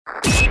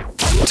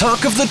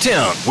Talk of the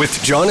Town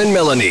with John and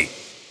Melanie.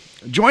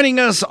 Joining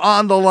us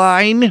on the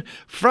line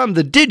from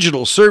the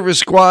Digital Service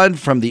Squad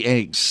from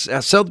the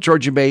South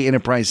Georgian Bay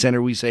Enterprise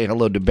Center, we say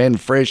hello to Ben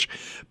Frisch.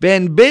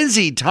 Ben,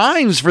 busy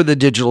times for the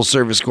Digital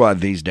Service Squad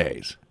these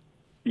days.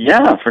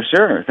 Yeah, for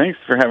sure. Thanks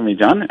for having me,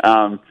 John.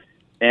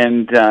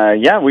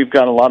 We've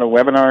got a lot of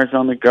webinars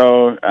on the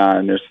go,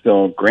 and there's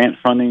still grant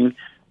funding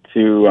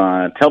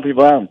to tell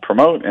people how to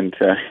promote and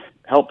to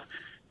help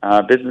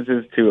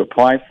businesses to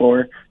apply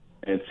for.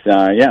 It's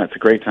a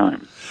great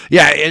time.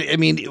 Yeah, I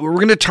mean, we're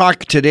going to talk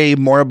today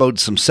more about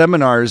some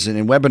seminars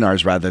and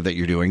webinars, rather, that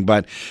you're doing.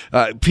 But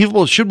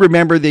people should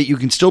remember that you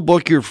can still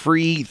book your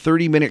free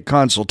 30-minute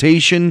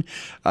consultation.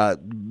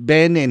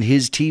 Ben and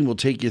his team will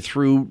take you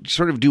through,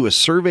 sort of do a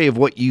survey of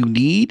what you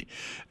need,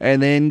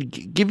 and then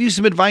give you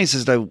some advice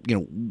as to,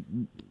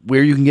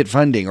 where you can get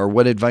funding or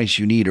what advice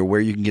you need or where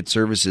you can get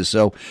services.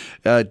 So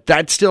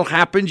that still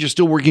happens. You're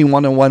still working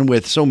one-on-one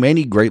with so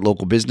many great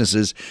local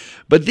businesses.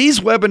 But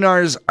these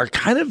webinars are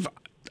kind of,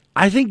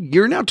 I think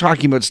you're now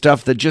talking about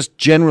stuff that just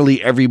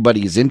generally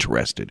everybody is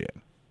interested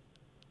in.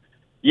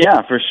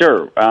 Yeah, for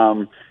sure.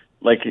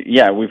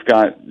 We've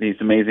got these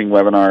amazing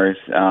webinars.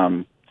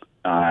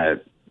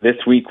 This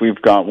week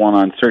we've got one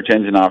on search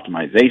engine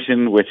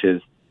optimization, which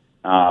is,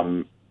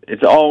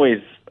 it's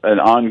always an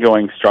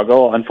ongoing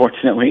struggle,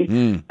 unfortunately.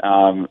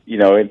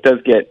 It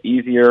does get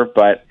easier,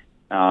 but,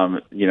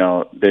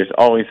 there's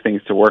always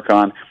things to work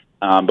on.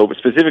 But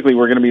specifically,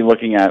 we're going to be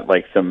looking at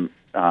some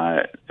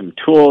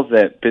tools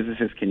that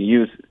businesses can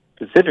use,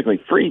 specifically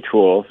free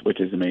tools, which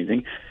is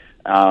amazing,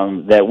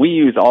 that we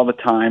use all the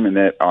time and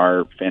that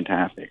are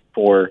fantastic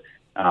for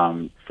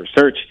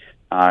search.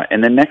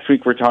 And then next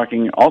week, we're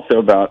talking also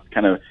about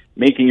kind of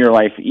making your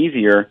life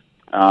easier,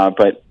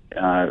 but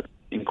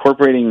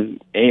incorporating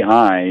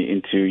AI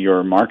into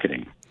your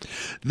marketing.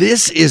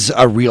 This is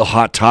a real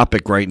hot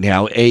topic right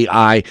now,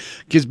 AI,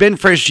 because Ben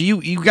Frisch,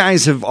 you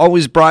guys have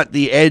always brought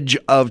the edge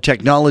of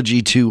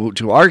technology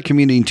to our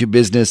community and to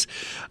business.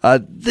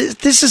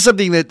 This is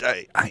something that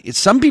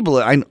some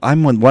people,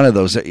 I'm one of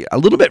those, a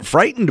little bit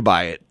frightened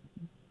by it.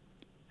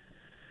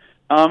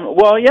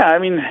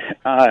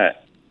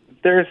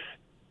 There's,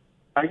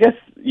 I guess,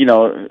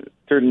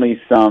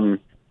 certainly some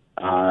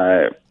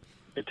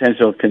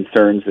potential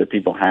concerns that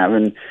people have,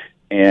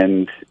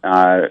 and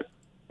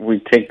we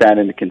take that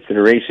into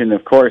consideration,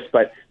 of course.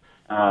 But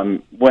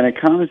when it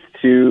comes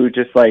to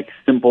just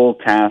simple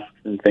tasks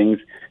and things,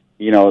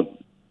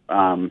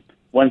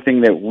 one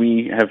thing that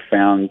we have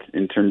found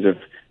in terms of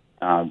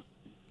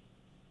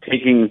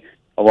taking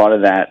a lot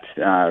of that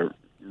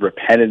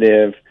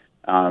repetitive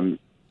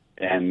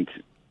and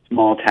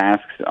small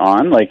tasks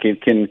on,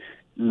 it can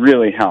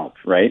really help,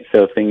 right?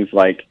 So things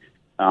like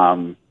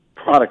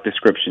product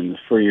descriptions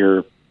for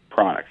your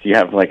products. You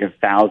have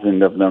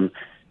 1,000 of them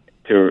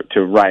to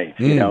write,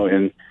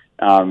 and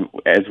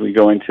as we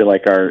go into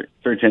our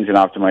search engine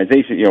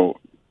optimization,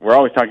 we're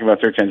always talking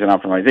about search engine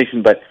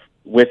optimization, but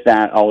with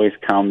that always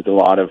comes a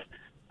lot of,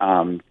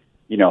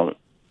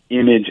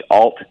 image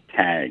alt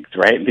tags,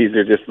 right? These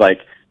are just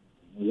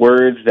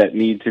words that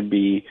need to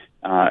be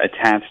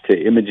attached to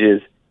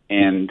images,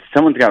 and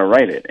someone's got to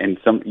write it. And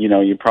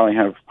you probably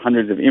have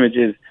hundreds of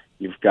images.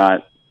 You've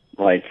got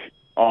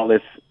all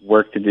this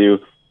work to do.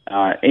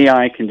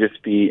 AI can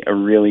just be a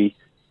really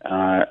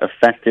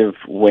effective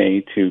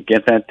way to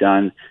get that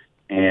done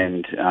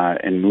and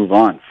move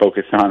on,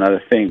 focus on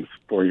other things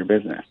for your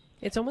business.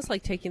 It's almost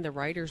like taking the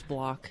writer's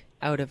block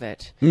out of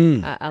it,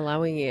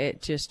 allowing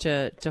it just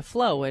to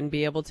flow and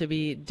be able to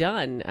be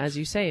done, as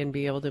you say, and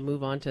be able to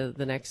move on to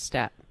the next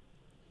step.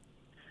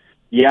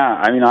 Yeah,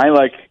 I mean, I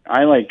like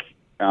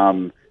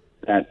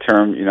that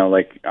term.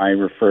 I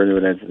refer to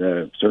it as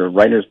the sort of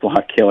writer's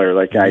block killer.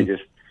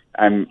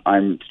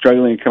 I'm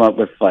struggling to come up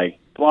with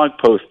blog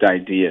post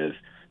ideas.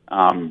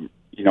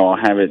 I'll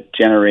have it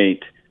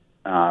generate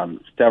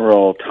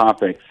several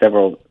topics,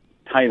 several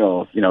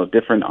titles,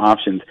 different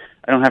options.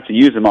 I don't have to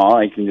use them all.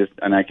 I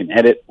can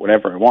edit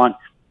whatever I want,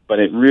 but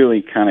it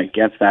really kind of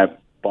gets that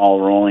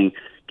ball rolling,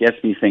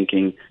 gets me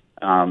thinking,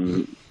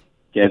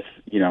 gets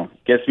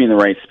me in the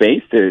right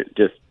space to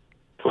just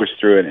push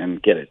through it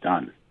and get it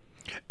done.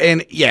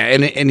 And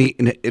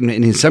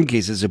in some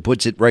cases, it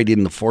puts it right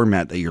in the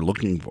format that you're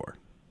looking for.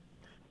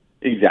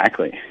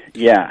 Exactly.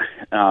 Yeah.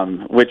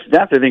 Which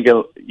that's, I think,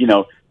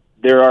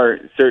 there are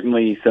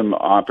certainly some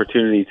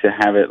opportunity to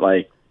have it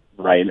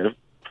write a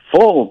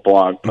full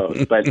blog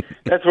post, but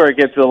that's where it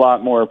gets a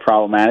lot more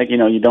problematic.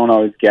 You don't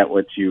always get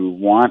what you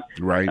want.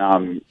 Right.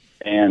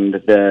 And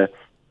the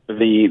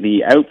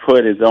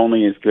output is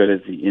only as good as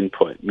the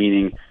input,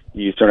 meaning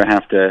you sort of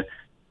have to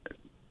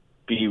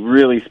be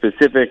really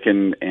specific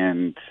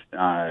and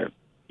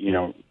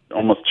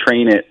almost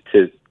train it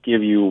to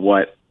give you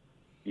what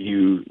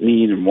you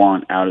need and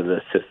want out of the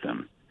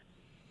system.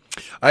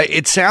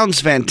 It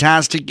sounds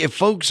fantastic. If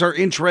folks are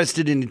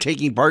interested in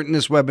taking part in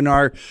this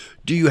webinar,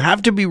 do you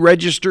have to be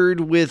registered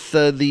with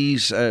the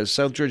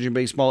South Georgian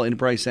Bay Small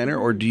Enterprise Center,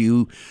 or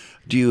can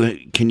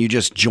you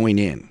just join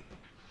in?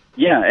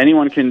 Yeah,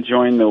 anyone can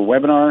join the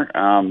webinar,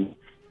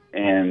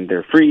 and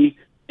they're free.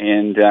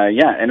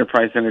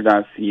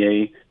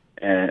 enterprisecenter.ca.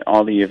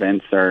 All the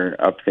events are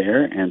up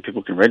there, and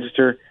people can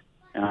register.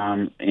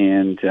 We'd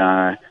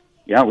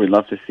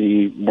love to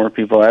see more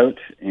people out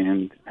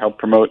and help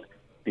promote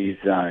these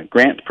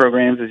grant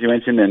programs, as you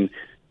mentioned,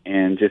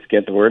 and just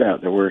get the word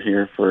out that we're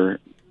here for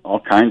all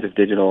kinds of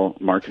digital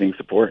marketing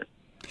support.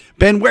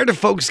 Ben, where do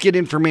folks get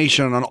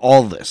information on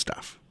all this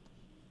stuff?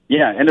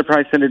 Yeah,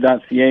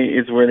 enterprisecenter.ca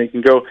is where they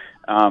can go.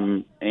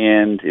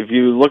 And if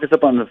you look us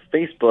up on the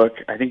Facebook,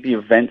 I think the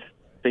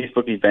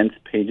Facebook events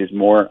page is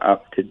more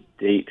up to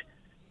date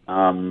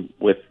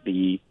with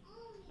the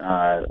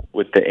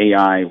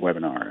AI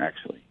webinar,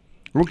 actually.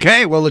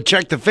 Okay, well,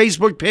 check the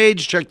Facebook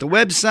page, check the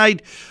website.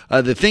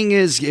 The thing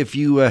is, if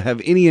you have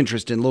any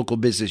interest in local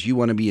business, you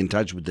want to be in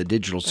touch with the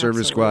Digital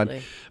Service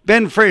Squad.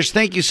 Ben Frisch,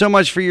 thank you so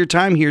much for your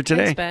time here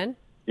today. Thanks, Ben.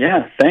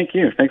 Yeah, thank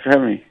you. Thanks for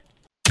having me.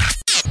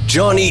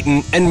 John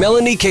Eaton and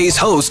Melanie Kay's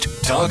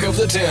host, Talk of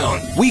the Town,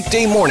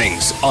 weekday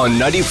mornings on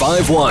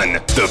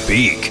 95.1 The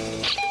Peak.